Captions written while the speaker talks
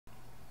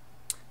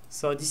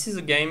So this is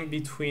a game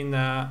between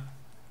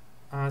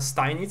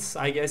Steinitz.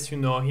 I guess you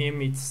know him.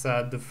 It's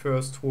the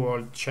first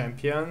world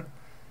champion.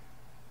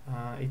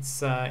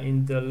 It's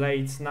in the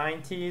late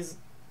 90s,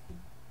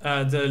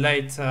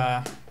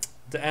 the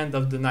end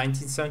of the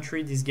 19th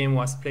century. This game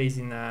was played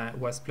in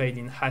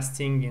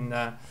Hastings in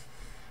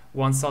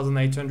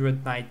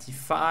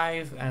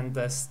 1895, and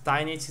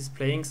Steinitz is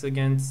playing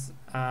against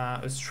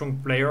a strong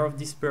player of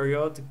this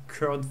period,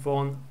 Kurt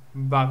von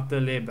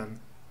Bardeleben.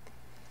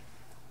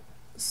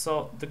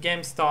 So the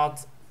game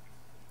starts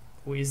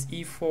with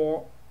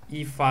e4,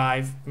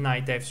 e5,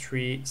 knight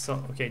f3.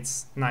 So okay,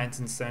 it's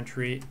 19th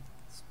century.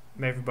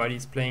 Everybody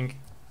is playing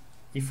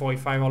e4,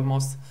 e5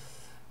 almost.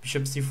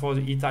 Bishop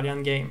c4, the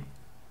Italian game.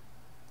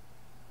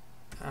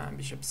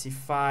 Bishop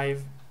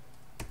c5,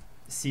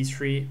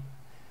 c3.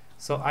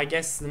 So I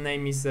guess the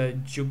name is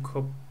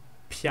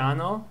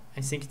Giucopiano.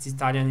 I think it's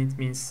Italian. It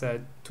means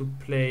to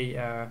play.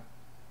 I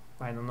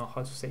don't know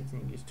how to say it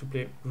in English. To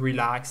play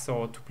relax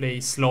or to play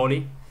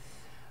slowly.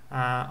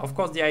 Of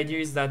course, the idea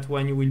is that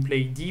when you will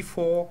play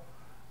d4,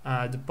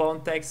 the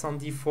pawn takes on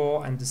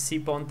d4 and the c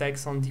pawn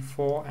takes on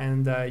d4,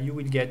 and you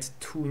will get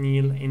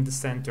 2-0 in the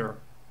center.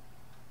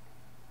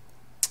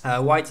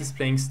 White is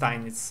playing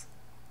Steinitz.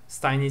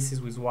 Steinitz is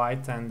with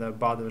white, and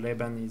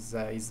Bardeleben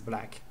is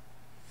black.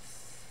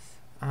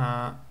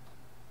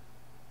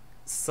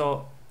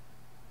 So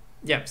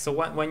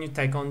when you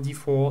take on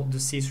d4, the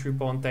c3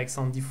 pawn takes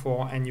on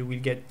d4, and you will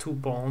get 2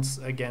 pawns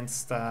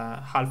against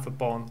half a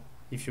pawn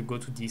if you go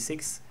to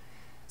d6.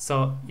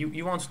 So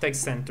you want to take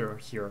center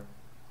here.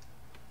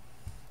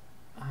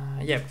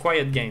 Yeah,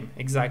 quiet game.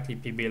 Exactly,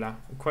 Pibila.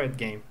 Quiet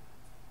game.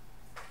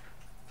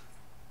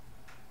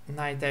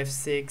 Knight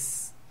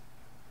f6,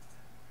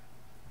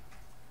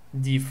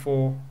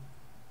 d4.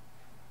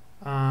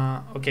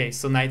 Okay,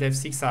 so knight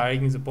f6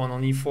 arranging the pawn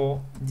on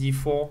e4,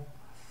 d4,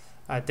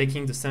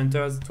 taking the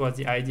center. That was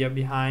the idea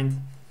behind.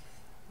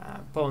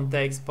 Pawn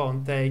takes.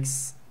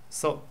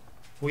 So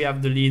we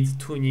have the lead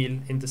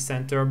 2-0 in the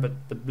center,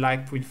 but the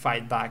black will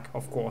fight back,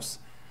 of course.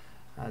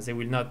 They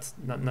will not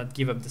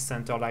give up the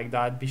center like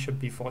that. Bishop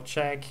b4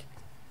 check,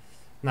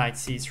 knight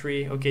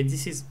c3. Okay,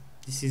 this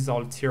is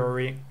all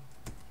theory.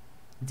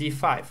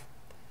 d5.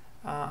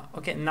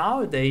 Okay,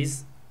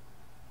 nowadays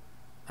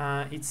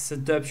it's a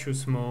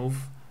dubious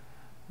move,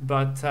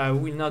 but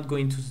we'll not go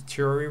into the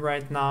theory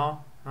right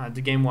now.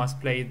 The game was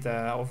played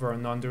over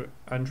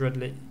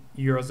 100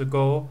 years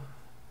ago,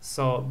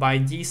 so by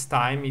this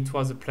time it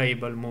was a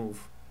playable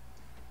move.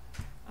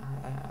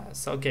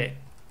 So okay,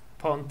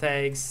 pawn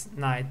takes,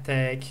 knight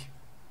take.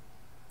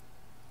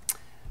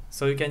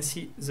 So you can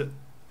see the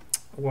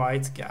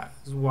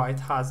white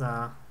has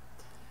an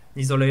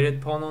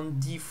isolated pawn on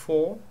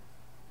d4,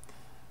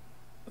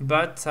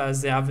 but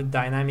they have a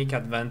dynamic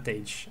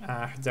advantage.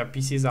 Their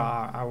pieces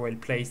are well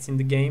placed in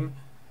the game,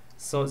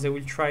 so they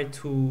will try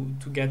to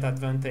get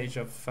advantage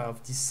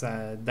of this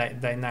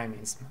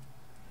dynamism.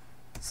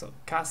 So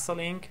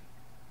castling.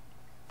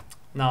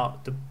 Now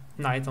the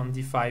knight on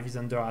d5 is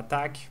under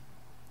attack.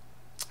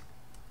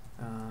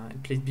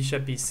 It plays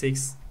bishop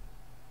e6.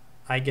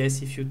 I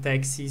guess if you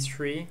take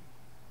c3,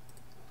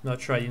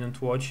 not sure, I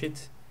didn't watch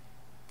it.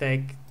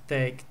 Take.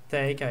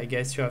 I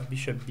guess you have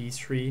bishop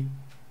b3.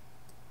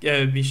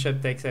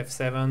 Bishop takes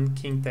f7,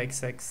 king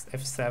takes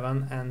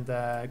f7, and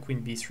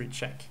queen b3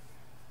 check.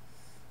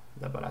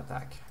 Double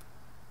attack.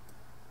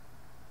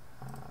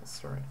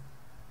 Sorry.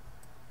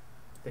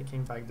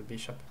 Taking back the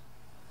bishop.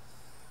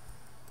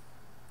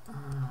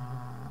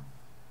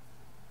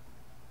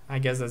 I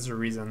guess that's the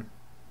reason.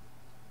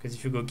 Because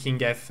if you go king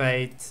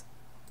f8,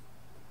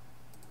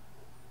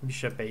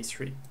 bishop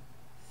a3.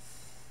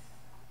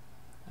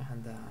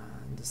 And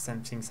the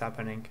same thing's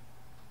happening.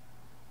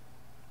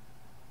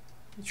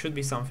 It should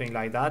be something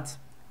like that.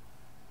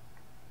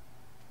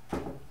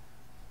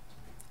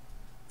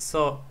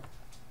 So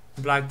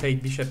black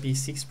played bishop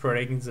e6,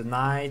 protecting the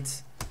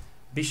knight.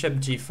 Bishop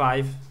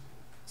g5.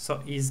 So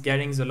he's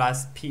getting the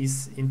last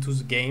piece into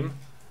the game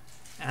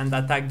and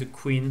attack the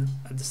queen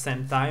at the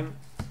same time.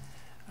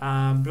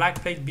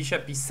 Black played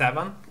bishop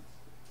e7.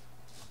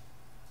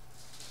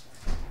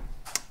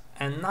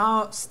 And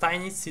now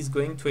Steinitz is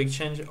going to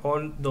exchange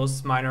all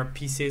those minor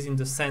pieces in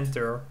the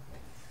center.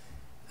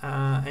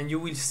 And you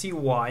will see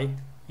why.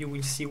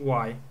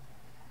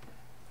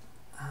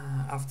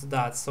 After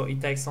that. So he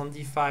takes on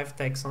d5,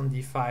 takes on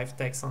d5,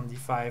 takes on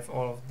d5.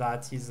 All of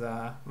that is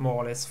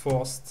more or less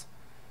forced.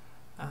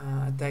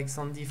 Takes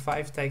on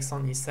d5, takes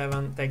on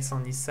e7, takes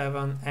on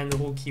e7, and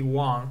rook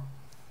e1.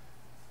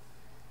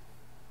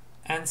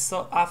 And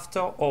so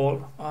after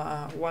all,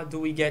 what do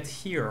we get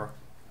here?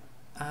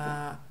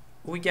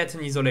 We get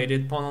an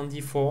isolated pawn on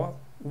d4,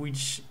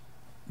 which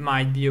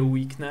might be a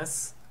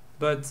weakness,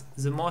 but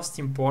the most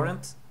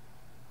important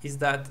is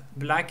that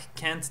black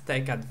can't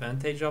take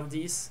advantage of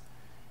this,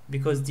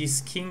 because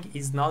this king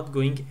is not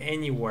going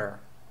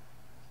anywhere.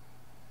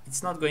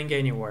 It's not going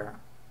anywhere.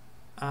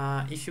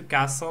 If you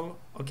castle,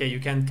 okay, you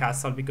can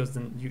castle because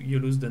then you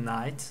lose the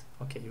knight.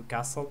 Okay, you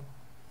castle,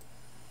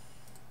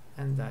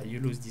 and you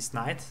lose this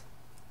knight.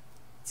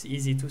 It's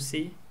easy to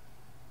see.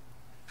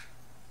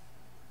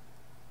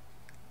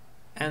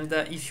 And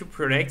if you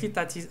predict it,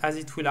 as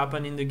it will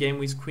happen in the game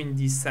with queen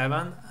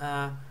d7,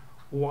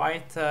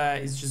 white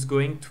is just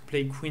going to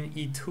play queen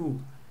e2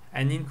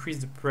 and increase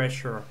the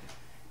pressure.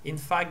 In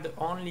fact, the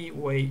only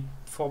way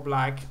for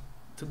black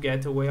to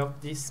get away of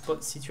this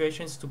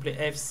situation is to play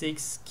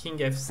f6, king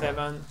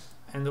f7,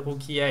 and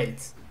rook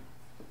e8.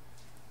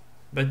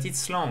 But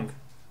it's long.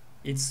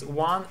 It's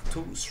 1,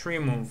 2, 3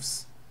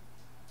 moves.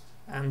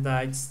 And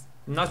it's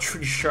not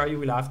really sure you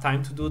will have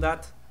time to do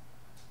that.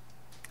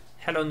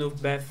 Hello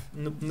Noobfet,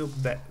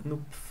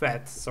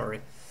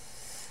 sorry.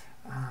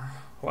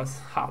 Was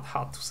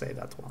hard to say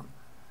that one.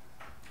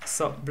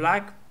 So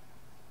black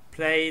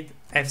played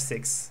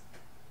f6.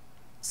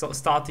 So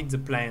starting the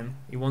plan,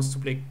 he wants to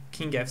play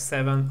king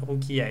f7, rook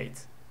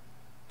e8.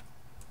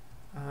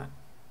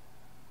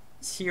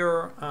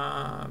 Here,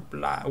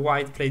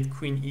 white played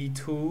queen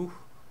e2.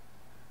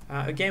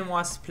 A game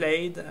was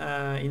played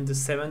in the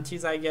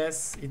 70s, I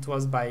guess. It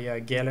was by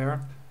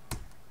Geller.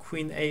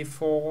 Queen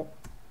a4,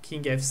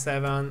 king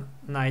f7,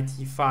 knight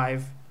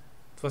e5.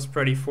 It was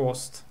pretty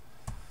forced.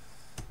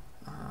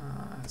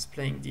 It's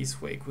playing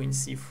this way, queen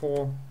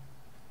c4.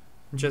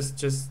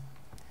 Just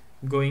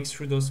going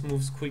through those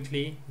moves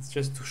quickly. It's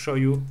just to show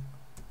you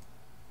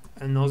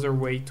another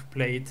way to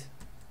play it,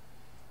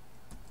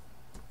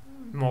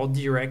 more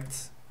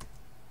direct.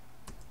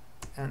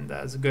 And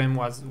the game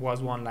was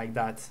one like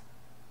that.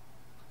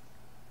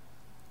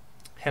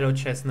 Hello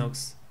Chess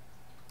Nooks.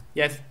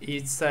 Yes,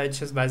 it's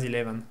chess base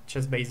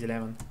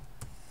 11.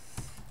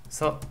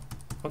 So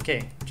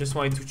okay, just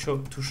wanted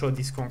to show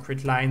this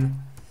concrete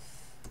line.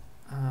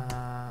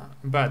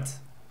 But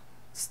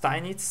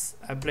Steinitz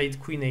played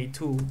queen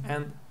a2,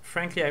 and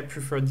frankly I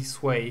prefer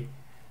this way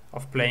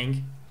of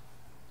playing,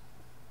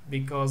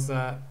 because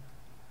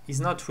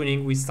he's not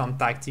winning with some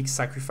tactics,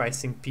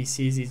 sacrificing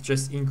pieces. He's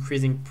just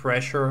increasing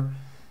pressure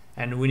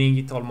and winning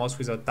it almost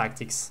without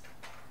tactics.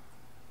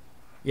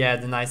 Yeah,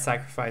 the knight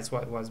sacrifice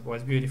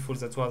was beautiful.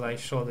 That's what I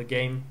showed the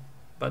game,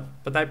 but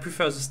I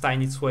prefer the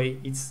Steinitz way.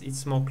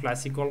 It's more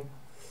classical.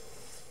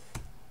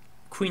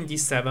 Queen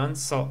d7,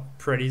 so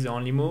pretty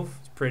only move.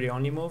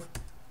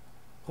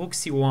 Rook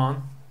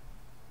c1,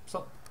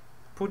 so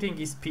putting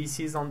his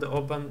pieces on the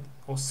open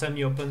or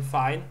semi-open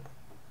file.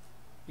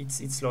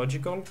 It's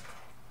logical.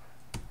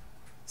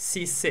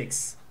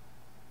 c6.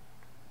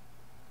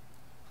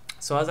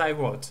 So as I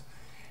wrote,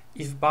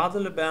 if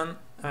Bardeleben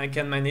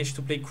can manage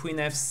to play king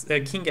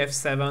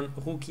f7,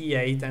 rook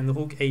e8, and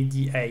rook a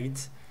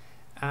d8,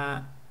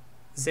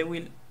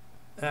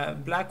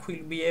 black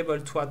will be able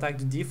to attack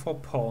the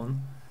d4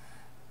 pawn,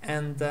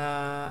 and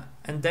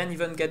then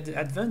even get the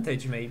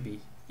advantage maybe.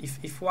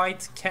 If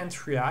white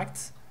can't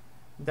react,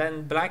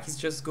 then black is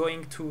just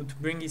going to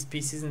bring his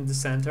pieces in the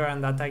center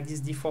and attack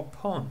this d4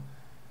 pawn.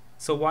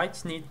 So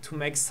white needs to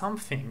make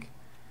something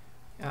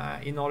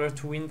in order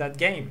to win that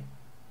game.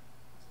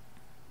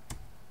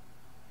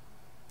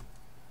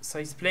 So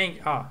he's playing,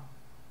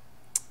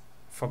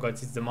 forgot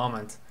it's the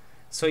moment.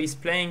 So he's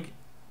playing,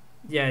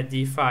 yeah,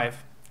 d5.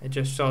 I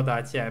just showed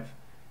that, yeah.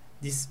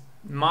 This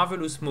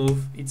marvelous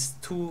move, it's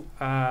two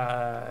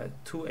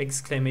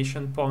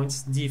exclamation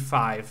points,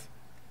 d5.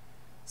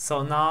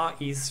 So now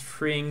he's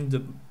freeing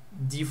the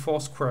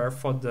d4 square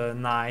for the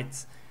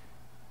knight,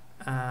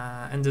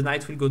 and the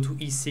knight will go to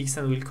e6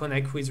 and will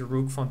connect with the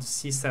rook from the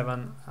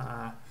c7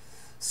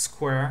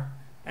 square.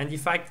 And in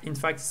fact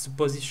it's a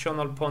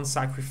positional pawn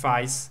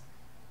sacrifice,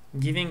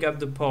 giving up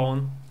the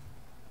pawn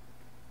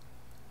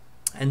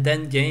and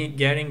then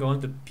getting all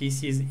the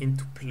pieces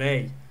into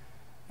play.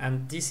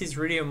 And this is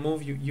really a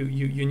move you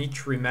need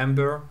to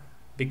remember,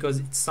 because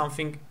it's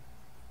something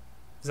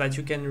that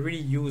you can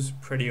really use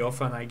pretty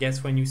often. I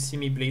guess when you see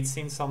me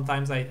blitzing,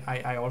 sometimes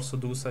I also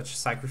do such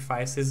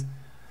sacrifices.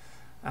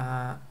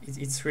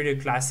 It's really a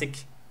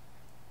classic.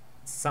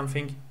 It's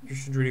something you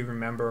should really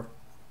remember.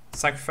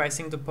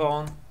 Sacrificing the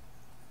pawn,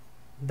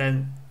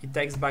 then it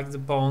takes back the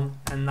pawn,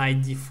 and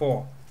knight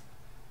d4.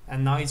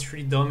 And now it's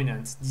really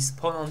dominant. This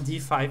pawn on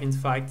d5, in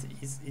fact,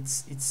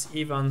 it's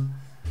even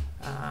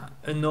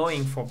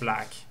annoying for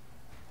black.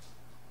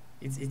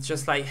 It's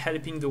just like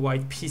helping the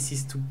white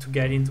pieces to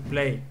get into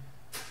play.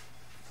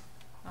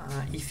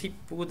 If he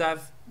would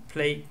have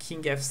played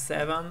king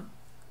f7,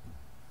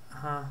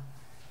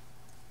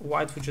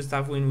 white would just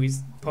have win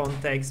with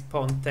pawn takes,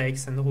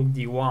 and rook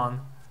d1,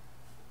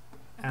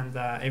 and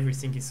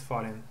everything is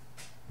falling.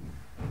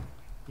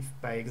 If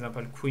by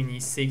example queen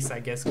e6, I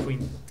guess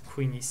queen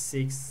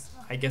e6,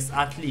 I guess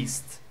at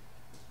least.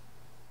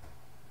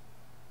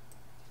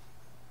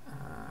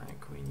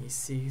 Queen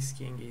e6,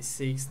 king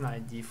e6,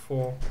 knight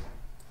d4,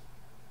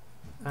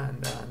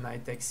 and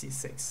knight takes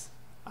c6.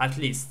 At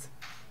least.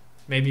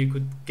 Maybe you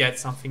could get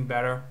something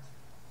better,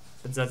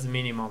 but that's the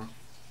minimum.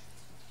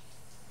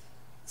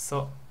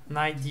 So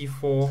knight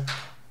d4,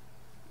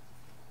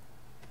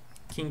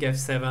 king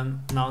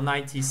f7, now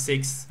knight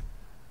e6.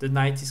 The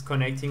knight is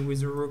connecting with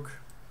the rook.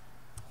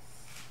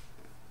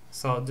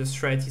 So the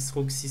threat is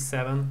rook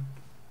c7,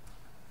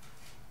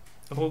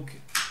 rook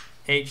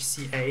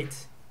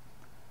hc8.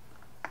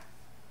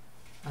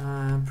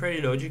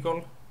 Pretty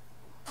logical.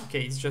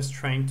 okay, it's just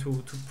trying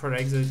to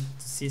protect the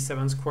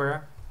c7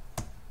 square.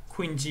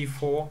 Queen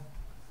g4,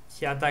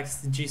 he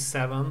attacks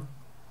g7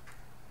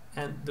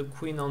 and the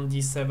queen on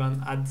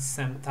d7 at the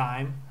same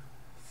time.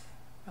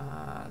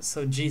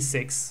 So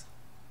g6,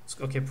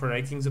 okay,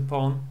 protecting the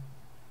pawn.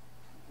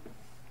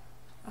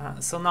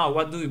 So now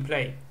what do you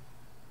play?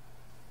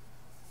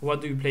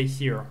 What do you play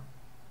here?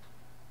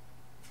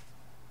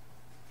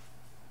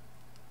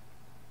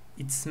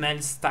 It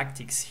smells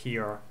tactics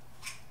here,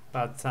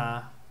 but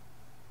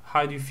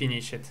how do you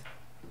finish it?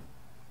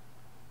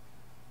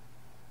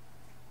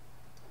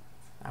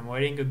 I'm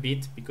waiting a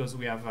bit because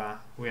we have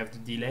the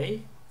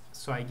delay,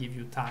 so I give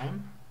you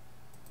time.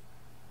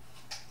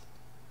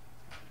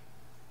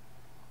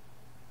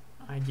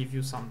 I give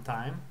you some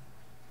time.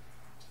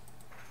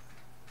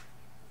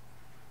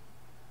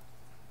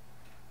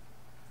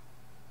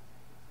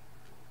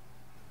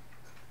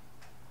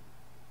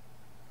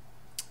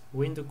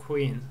 Win the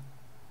queen.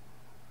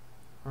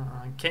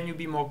 Can you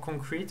be more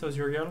concrete,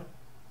 Ozuriel?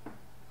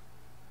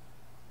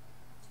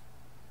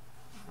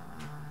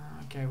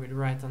 Okay, I will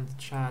write on the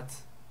chat.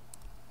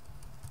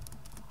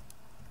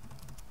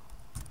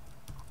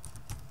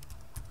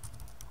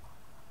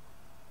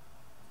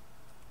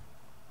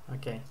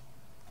 Okay.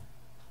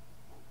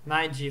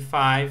 Knight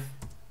g5,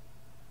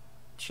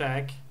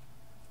 check.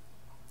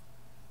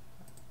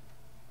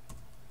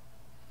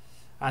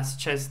 As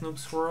chess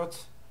noobs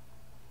wrote.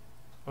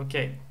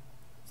 Okay,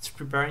 it's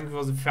preparing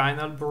for the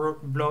final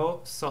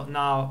blow. So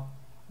now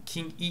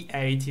king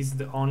e8 is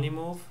the only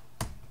move.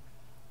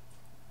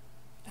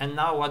 And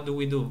now what do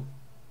we do?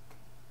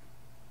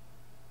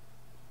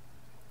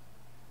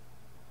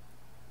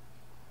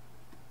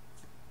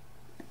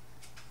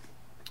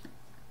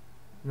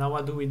 Now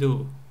what do we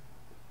do?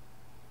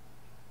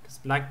 Because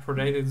black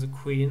protected the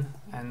queen,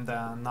 and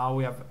now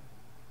we have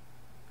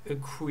a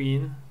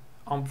queen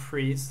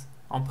emprise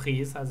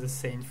as they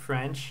say in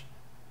French,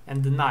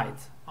 and the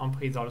knight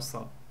emprise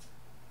also.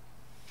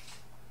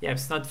 Yeah,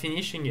 it's not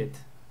finishing it.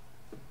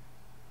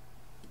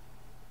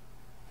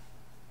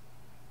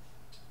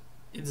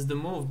 It's the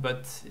move,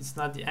 but it's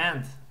not the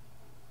end.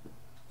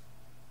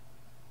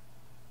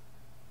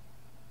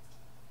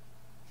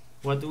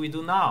 What do we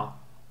do now?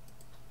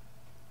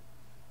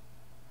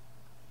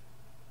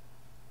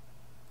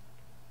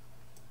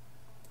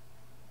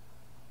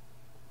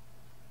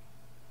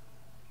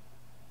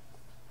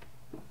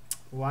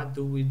 What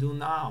do we do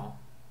now?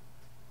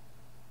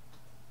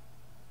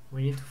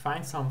 We need to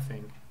find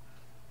something.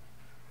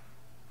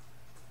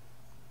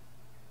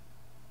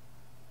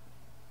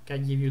 Can I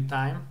give you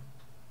time?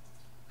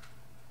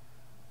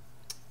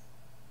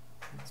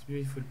 It's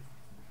beautiful,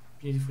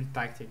 beautiful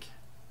tactic.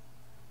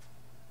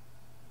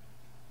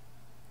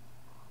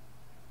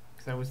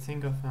 Because I would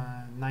think of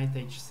knight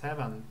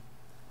h7,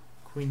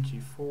 queen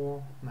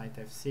g4, knight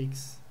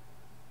f6,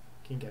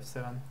 king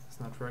f7. It's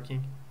not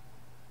working.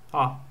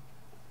 Ah,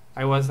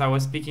 I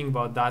was speaking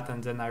about that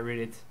and then I read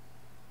it.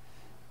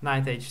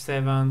 Knight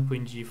h7,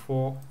 queen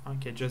g4.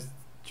 Okay, just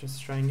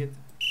trying it.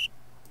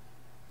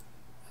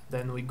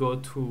 Then we go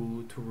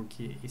to rook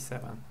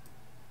e7.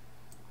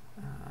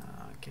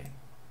 Okay.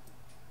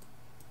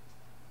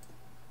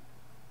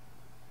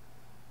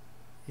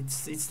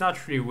 It's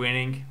not really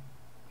winning.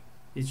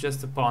 It's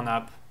just a pawn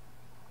up.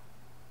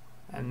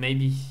 And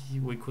maybe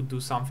we could do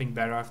something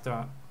better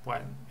after.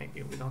 Well,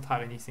 maybe we don't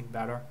have anything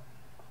better.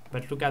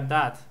 But look at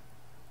that.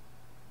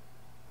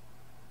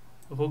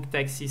 Rook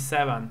takes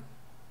c7.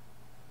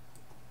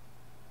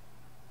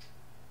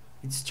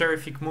 It's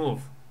terrific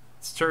move.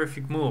 It's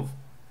terrific move.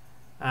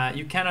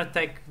 You cannot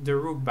take the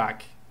rook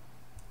back.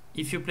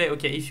 If you play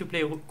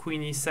rook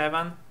queen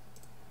e7,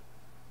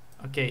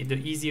 okay, the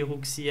easy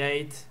rook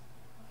c8,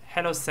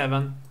 hello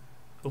 7,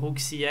 rook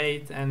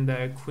c8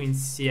 and queen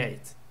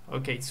c8.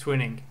 Okay, it's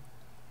winning.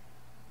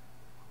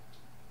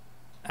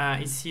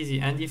 It's easy.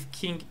 And if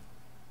king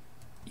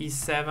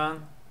e7,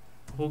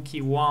 rook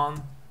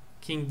e1,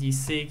 king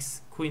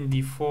d6, queen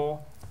d4.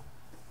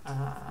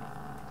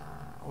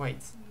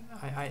 Wait,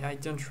 I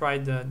don't try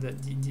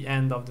the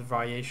end of the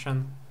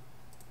variation.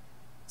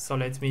 So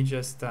let me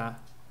just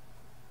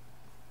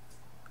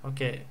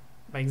okay,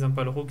 by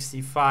example, rook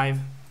c5,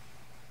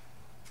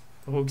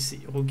 rook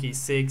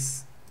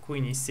e6,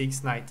 queen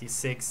e6, knight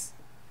e6,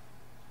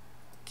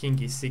 king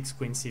e6,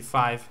 queen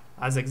c5.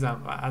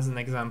 As an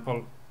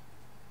example,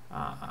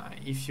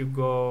 if you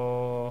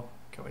go,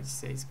 okay, what it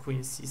says,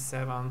 queen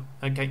c7,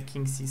 okay,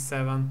 king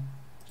c7,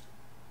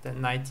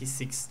 then knight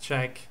e6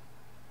 check,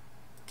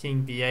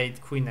 king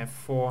b8, queen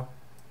f4,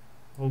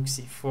 rook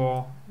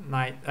c4,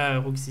 knight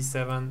rook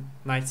c7,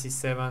 knight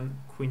c7,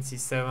 queen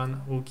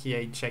c7, rook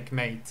e8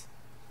 checkmate.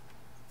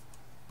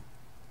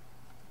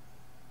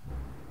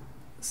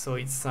 So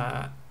it's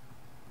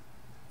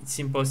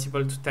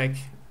impossible to take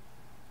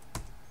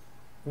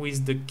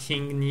with the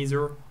king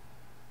neither.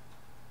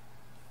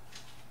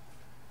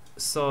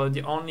 So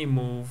the only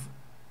move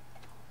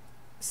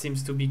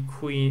seems to be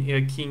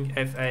king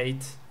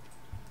f8.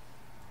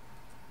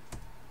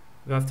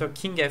 After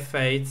king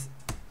f8,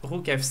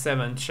 rook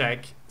f7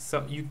 check.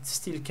 So you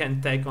still can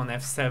take on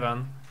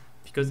f7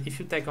 because if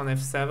you take on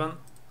f7,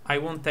 I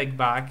won't take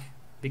back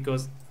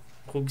because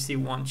rook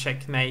c1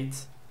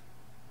 checkmate.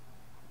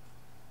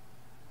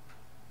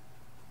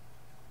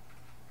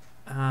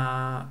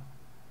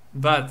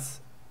 But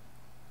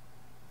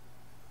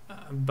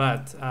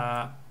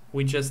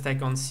we just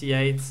take on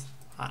c8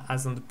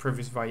 as on the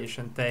previous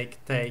variation, take,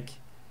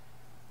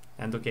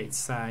 and okay,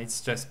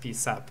 it's just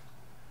piece up.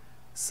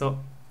 So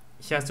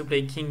he has to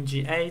play king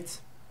g8,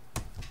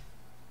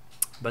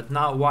 but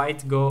now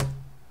white go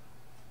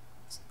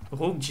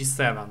rook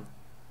g7.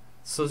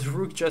 So the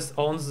rook just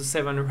owns the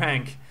 7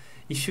 rank.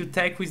 If you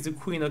take with the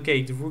queen,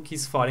 okay, the rook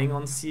is falling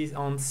on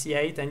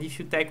c8, and if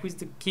you take with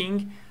the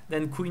king,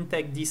 then queen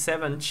take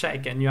d7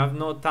 check, and you have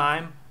no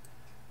time.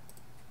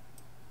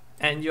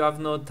 And you have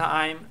no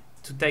time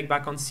to take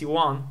back on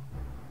c1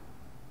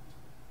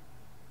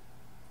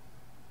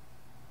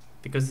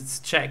 because it's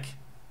check.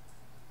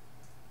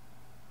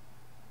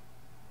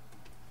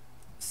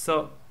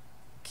 So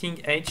king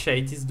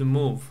h8 is the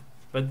move,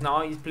 but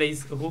now he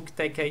plays rook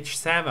take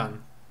h7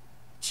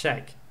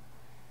 check,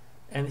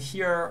 and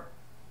here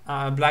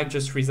black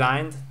just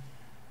resigned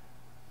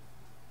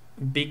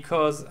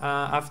because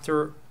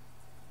after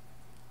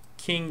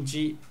king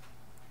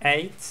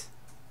g8,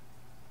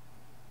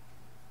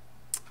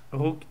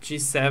 rook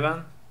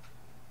g7,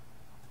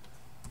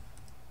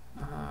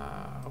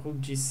 rook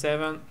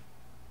g7,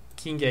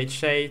 king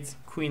h8,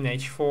 queen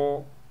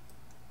h4,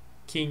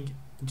 king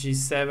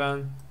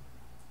g7,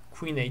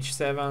 queen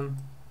h7,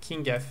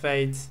 king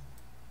f8,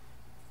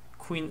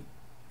 queen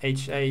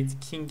h8,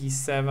 king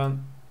e7,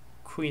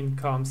 queen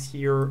comes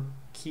here,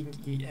 king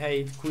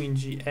e8, queen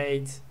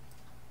g8,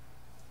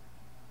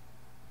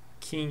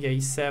 king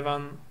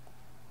a7,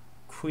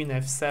 queen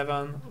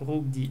f7,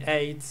 rook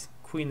d8,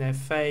 queen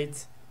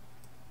f8,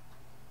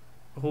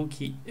 rook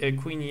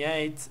queen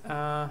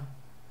e8.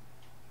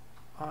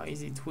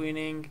 Is it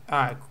winning?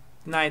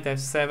 Knight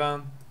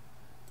f7,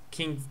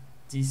 king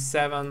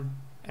d7,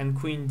 and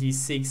queen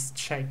d6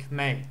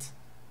 checkmate.